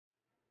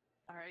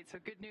right, so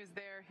good news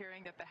there,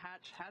 hearing that the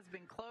hatch has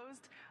been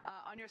closed.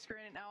 On your screen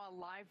now, a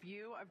live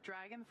view of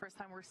Dragon. First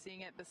time we're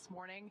seeing it this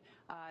morning.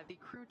 The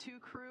Crew-2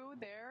 crew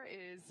there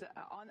is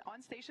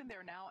on station.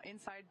 They're now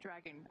inside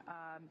Dragon,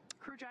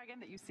 Crew Dragon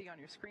that you see on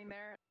your screen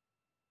there.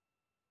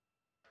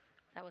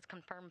 That was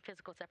confirmed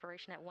physical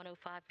separation at 1:05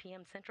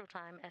 p.m. Central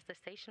Time as the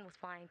station was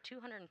flying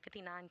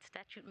 259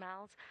 statute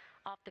miles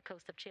off the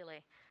coast of Chile.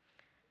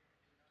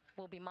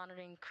 We'll be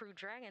monitoring Crew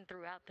Dragon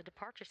throughout the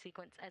departure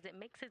sequence as it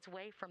makes its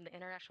way from the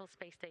International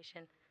Space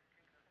Station.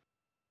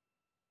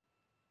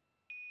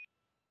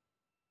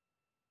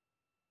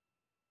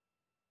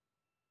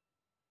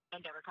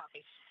 Endeavour,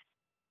 copy.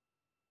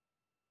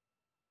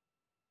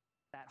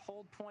 That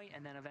hold point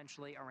and then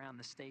eventually around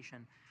the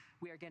station.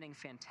 We are getting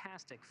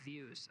fantastic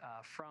views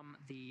from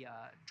the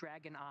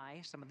Dragon Eye,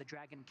 some of the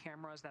Dragon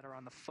cameras that are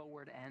on the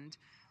forward end,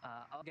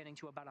 getting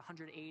to about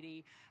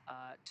 180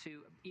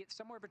 to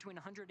somewhere between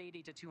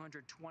 180 to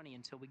 220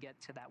 until we get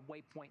to that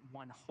waypoint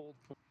 1 hold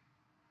point.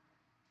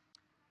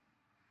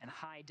 And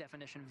high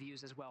definition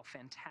views as well,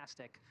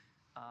 fantastic.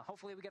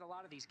 Hopefully we get a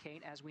lot of these,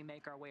 Kate, as we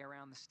make our way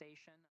around the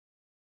station.